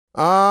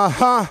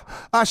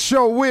I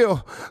sure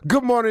will.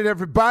 Good morning,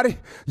 everybody.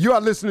 You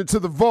are listening to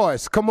The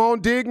Voice. Come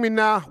on, dig me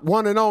now.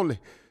 One and only,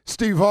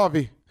 Steve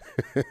Harvey.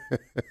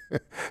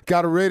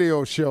 Got a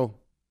radio show.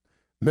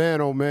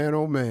 Man, oh man,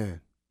 oh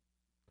man.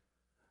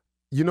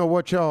 You know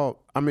what, y'all?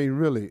 I mean,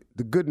 really,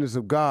 the goodness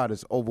of God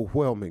is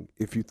overwhelming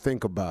if you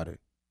think about it.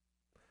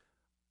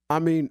 I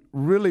mean,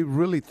 really,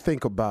 really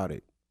think about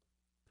it.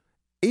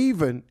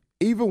 Even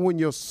when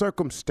your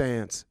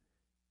circumstance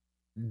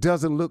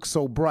doesn't look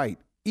so bright,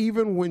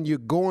 even when you're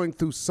going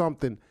through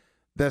something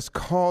that's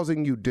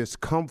causing you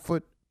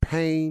discomfort,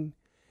 pain,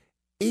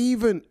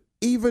 even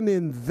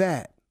in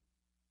that,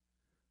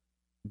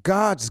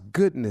 God's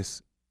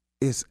goodness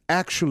is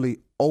actually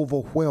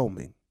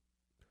overwhelming.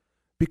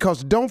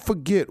 Because don't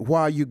forget,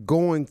 while you're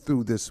going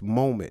through this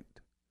moment,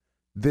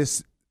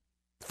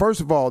 first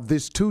of all,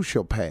 this too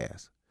shall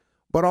pass.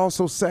 But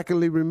also,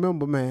 secondly,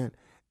 remember, man,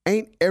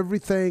 ain't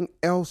everything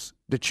else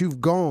that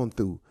you've gone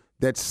through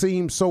that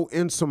seemed so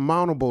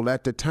insurmountable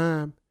at the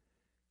time,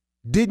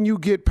 didn't you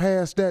get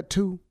past that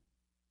too?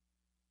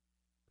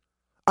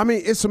 I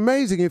mean, it's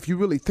amazing if you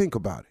really think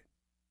about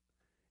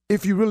it.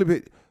 If you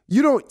really,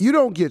 you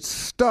don't get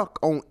stuck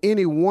on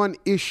any one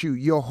issue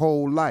your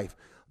whole life.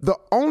 The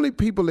only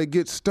people that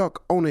get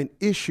stuck on an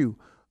issue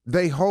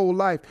their whole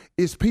life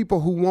is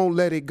people who won't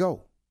let it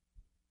go.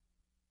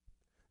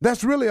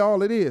 That's really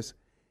all it is.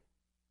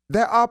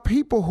 There are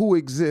people who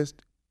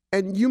exist,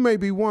 and you may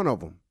be one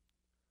of them.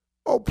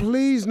 Oh,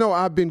 please know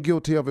I've been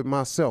guilty of it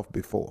myself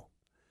before.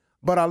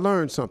 But I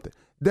learned something.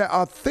 There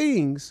are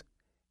things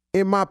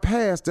in my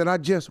past that I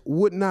just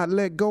would not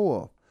let go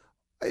of.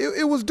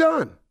 It was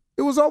done.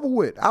 It was over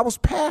with. I was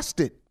past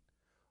it.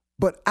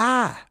 But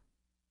I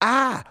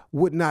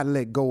would not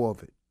let go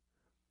of it.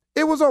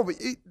 It was over.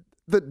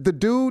 The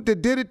dude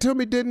that did it to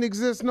me didn't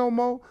exist no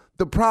more.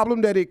 The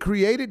problem that it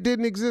created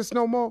didn't exist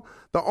no more.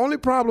 The only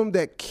problem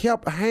that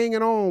kept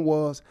hanging on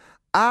was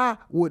I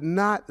would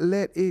not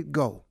let it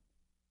go.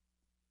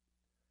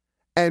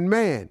 And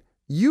man,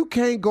 you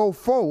can't go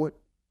forward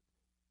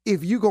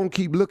if you're going to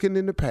keep looking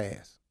in the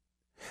past.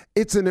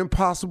 It's an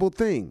impossible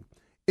thing.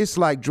 It's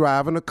like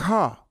driving a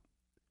car.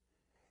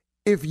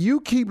 If you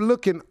keep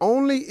looking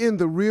only in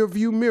the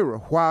rearview mirror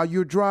while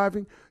you're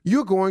driving,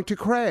 you're going to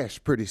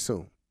crash pretty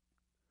soon.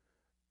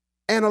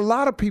 And a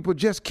lot of people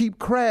just keep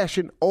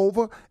crashing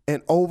over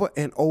and over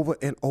and over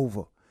and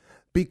over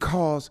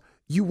because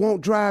you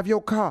won't drive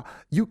your car.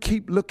 You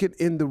keep looking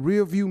in the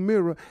rearview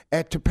mirror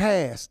at the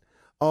past.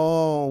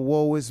 Oh,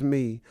 woe is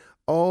me.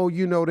 Oh,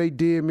 they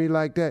did me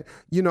like that.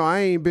 I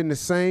ain't been the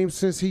same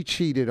since he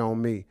cheated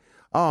on me.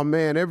 Oh,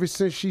 man, ever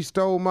since she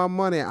stole my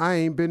money, I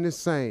ain't been the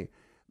same.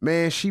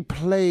 Man, she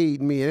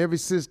played me, and ever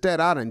since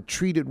that, I done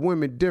treated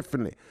women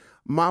differently.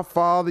 My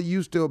father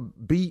used to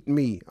beat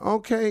me.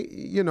 Okay,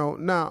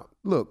 now,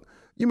 look,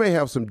 you may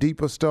have some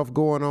deeper stuff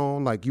going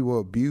on, like you were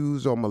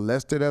abused or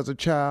molested as a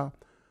child.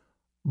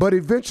 But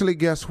eventually,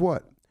 guess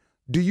what?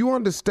 Do you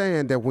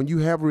understand that when you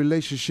have a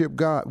relationship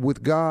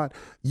with God,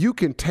 you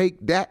can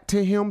take that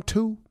to him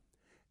too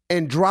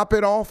and drop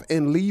it off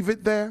and leave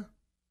it there?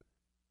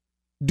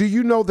 Do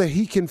you know that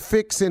he can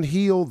fix and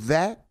heal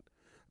that?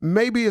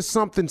 Maybe it's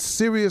something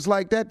serious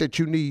like that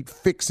you need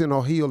fixing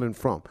or healing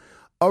from.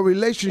 A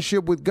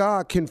relationship with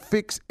God can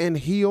fix and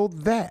heal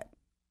that.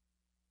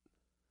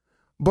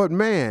 But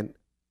man,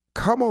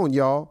 come on,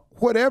 y'all,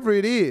 whatever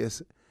it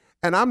is,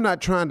 and I'm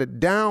not trying to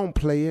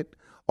downplay it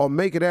or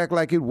make it act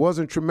like it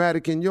wasn't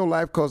traumatic in your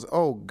life because,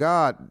 oh,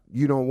 God,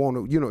 you don't want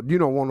to, you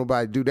don't want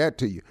nobody to do that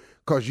to you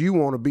because you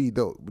want to be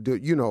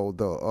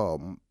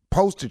the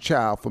poster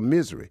child for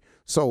misery.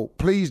 So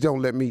please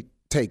don't let me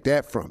take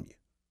that from you.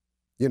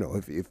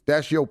 If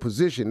that's your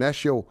position,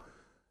 that's your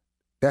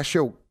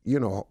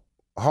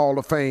Hall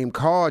of Fame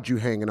card you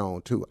hanging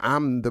on to.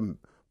 I'm the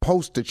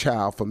poster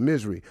child for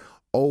misery.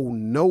 Oh,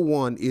 no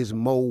one is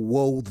more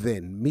woe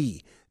than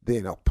me.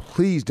 Then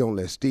please don't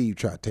let Steve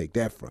try to take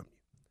that from you.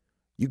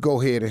 You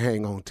go ahead and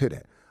hang on to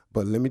that.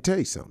 But let me tell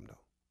you something, though.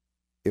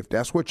 If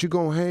that's what you're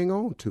going to hang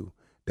on to,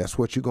 that's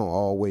what you're going to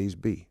always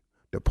be,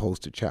 the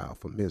poster child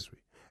for misery.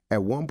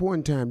 At one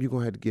point in time, you're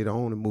going to have to get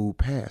on and move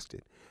past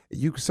it.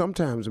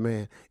 Sometimes,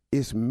 man,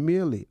 it's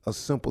merely a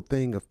simple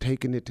thing of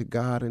taking it to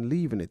God and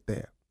leaving it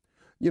there.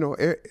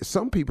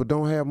 Some people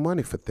don't have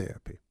money for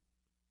therapy.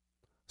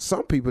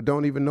 Some people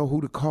don't even know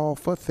who to call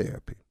for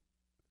therapy.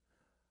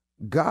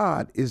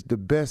 God is the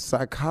best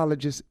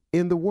psychologist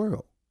in the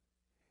world.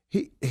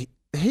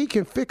 He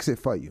can fix it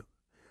for you.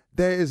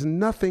 There is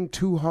nothing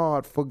too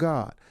hard for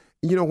God.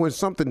 When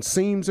something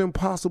seems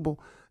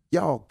impossible,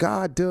 y'all,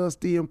 God does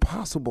the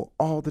impossible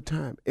all the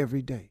time,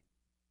 every day.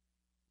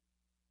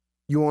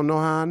 You want to know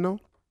how I know?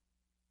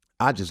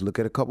 I just look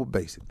at a couple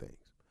basic things.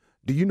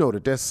 Do you know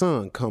that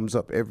sun comes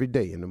up every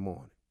day in the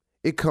morning?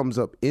 It comes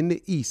up in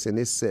the east and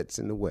it sets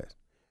in the west.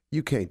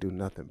 You can't do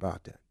nothing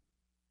about that.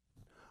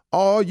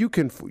 All you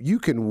can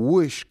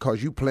wish,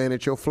 because you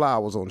planted your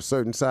flowers on a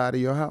certain side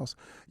of your house,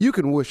 you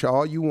can wish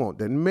all you want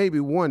that maybe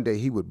one day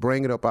he would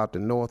bring it up out the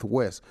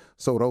northwest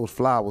so those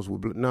flowers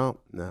would no,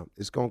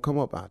 it's going to come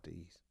up out the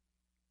east.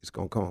 It's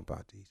going to come up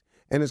out the east.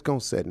 and it's going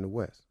to set in the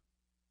west.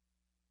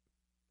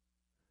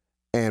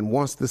 And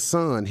once the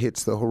sun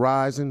hits the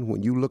horizon,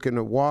 when you look in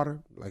the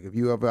water, like if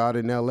you ever out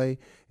in LA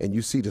and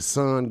you see the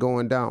sun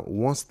going down,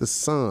 once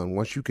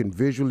you can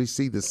visually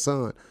see the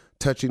sun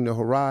touching the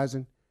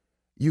horizon,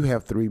 you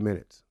have 3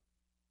 minutes.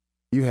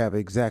 You have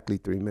exactly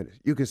 3 minutes.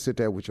 You can sit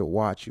there with your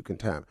watch, you can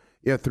time.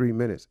 You have 3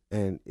 minutes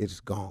and it's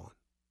gone.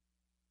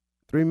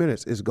 3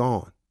 minutes, it's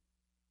gone.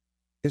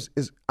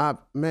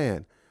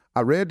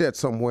 I read that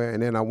somewhere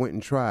and then I went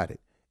and tried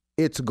it.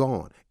 It's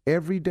gone.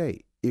 Every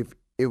day, if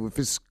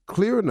it's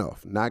clear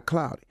enough, not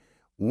cloudy,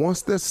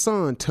 once the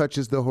sun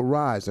touches the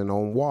horizon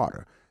on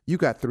water, you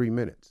got 3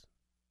 minutes.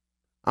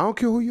 I don't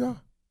care who you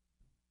are.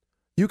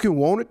 You can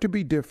want it to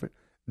be different.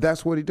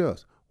 That's what he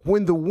does.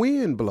 When the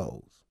wind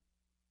blows,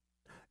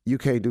 you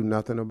can't do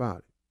nothing about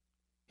it.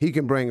 He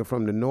can bring it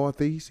from the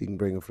northeast. He can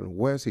bring it from the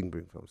west. He can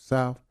bring it from the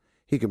south.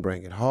 He can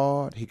bring it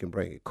hard. He can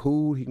bring it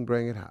cool. He can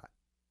bring it hot.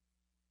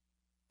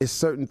 It's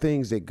certain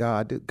things that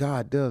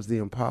God does the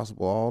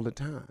impossible all the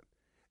time.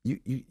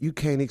 You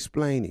can't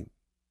explain him.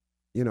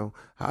 You know,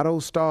 how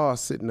those stars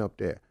sitting up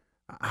there.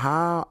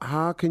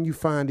 How can you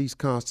find these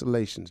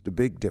constellations? The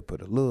Big Dipper,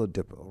 the Little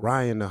Dipper,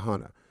 Orion the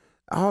Hunter.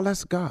 All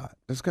that's God.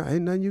 That's God.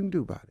 Ain't nothing you can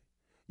do about it.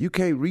 You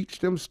can't reach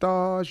them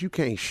stars. You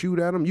can't shoot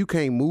at them. You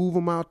can't move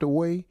them out the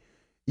way.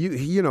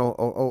 You know,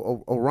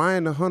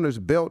 Orion the Hunter's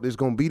belt is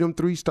gonna beat them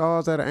 3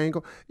 stars at an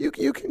angle. You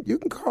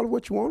can call it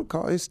what you want to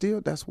call it. It's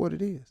still, that's what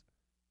it is.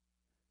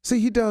 See,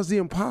 he does the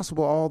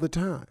impossible all the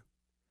time.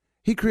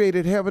 He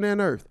created heaven and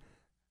earth.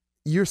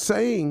 You're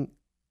saying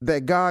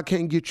that God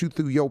can't get you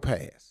through your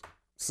past.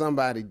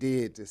 Somebody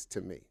did this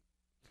to me.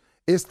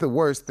 It's the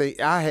worst thing.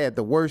 I had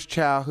the worst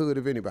childhood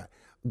of anybody.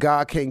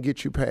 God can't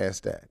get you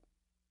past that.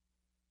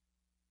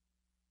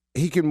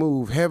 He can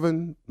move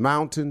heaven,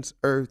 mountains,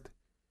 earth.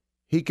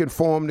 He can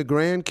form the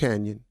Grand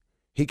Canyon.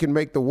 He can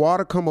make the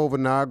water come over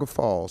Niagara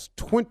Falls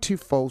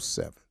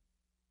 24/7.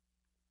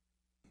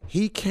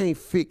 He can't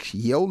fix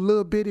your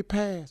little bitty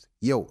past,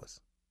 yours.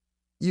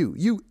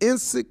 You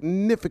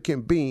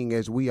insignificant being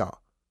as we are.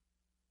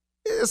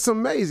 It's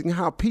amazing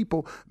how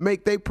people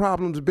make their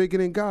problems bigger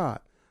than God.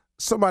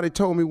 Somebody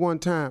told me one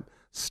time,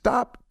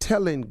 stop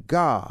telling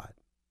God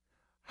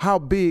how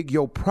big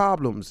your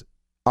problems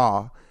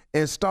are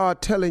and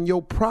start telling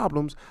your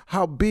problems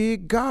how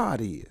big God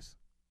is.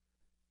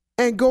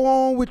 And go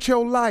on with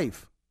your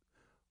life.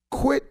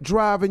 Quit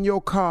driving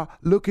your car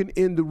looking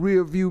in the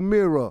rearview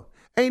mirror.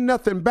 Ain't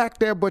nothing back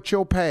there but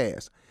your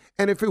past.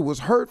 And if it was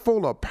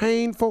hurtful or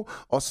painful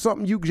or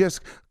something you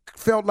just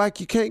felt like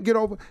you can't get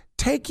over,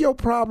 take your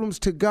problems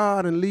to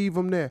God and leave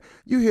them there.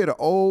 You hear the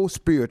old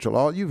spiritual,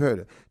 all you've heard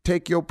it.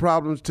 Take your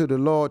problems to the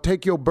Lord.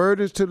 Take your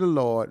burdens to the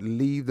Lord.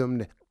 Leave them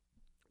there.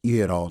 You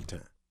hear it all the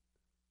time.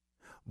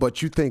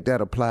 But you think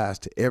that applies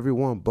to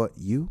everyone but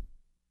you?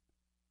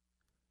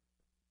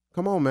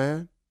 Come on,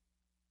 man.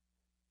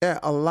 There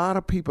are a lot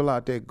of people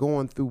out there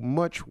going through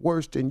much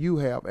worse than you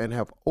have and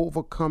have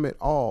overcome it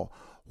all.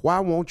 Why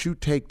won't you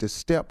take the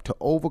step to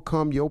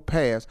overcome your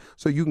past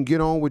so you can get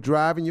on with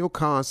driving your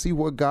car and see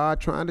where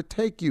God's trying to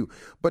take you?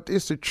 But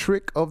it's a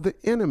trick of the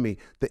enemy.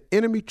 The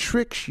enemy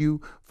tricks you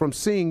from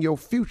seeing your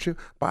future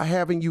by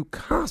having you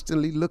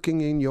constantly looking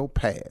in your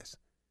past.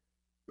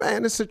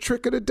 Man, it's a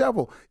trick of the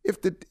devil.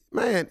 If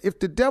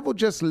the devil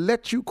just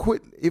let you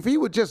quit, if he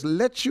would just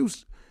let you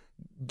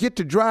get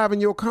to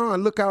driving your car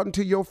and look out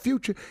into your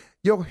future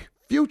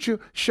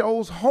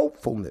shows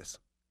hopefulness.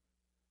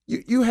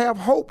 You have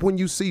hope when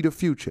you see the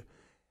future.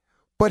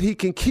 But he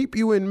can keep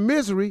you in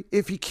misery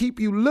if he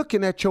keep you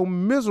looking at your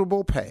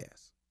miserable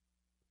past.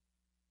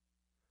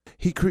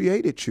 He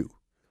created you.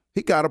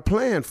 He got a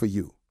plan for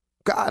you.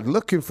 God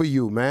looking for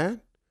you,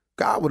 man.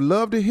 God would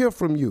love to hear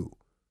from you.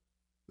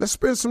 Let's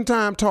spend some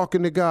time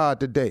talking to God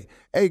today.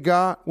 Hey,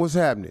 God, what's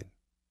happening?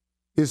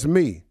 It's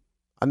me.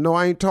 I know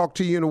I ain't talked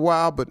to you in a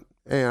while, but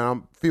I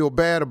feel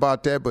bad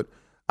about that, but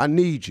I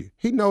need you.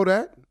 He know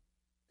that.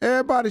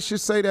 Everybody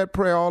should say that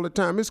prayer all the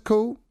time. It's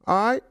cool.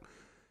 All right?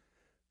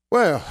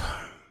 Well,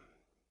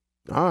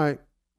 all right.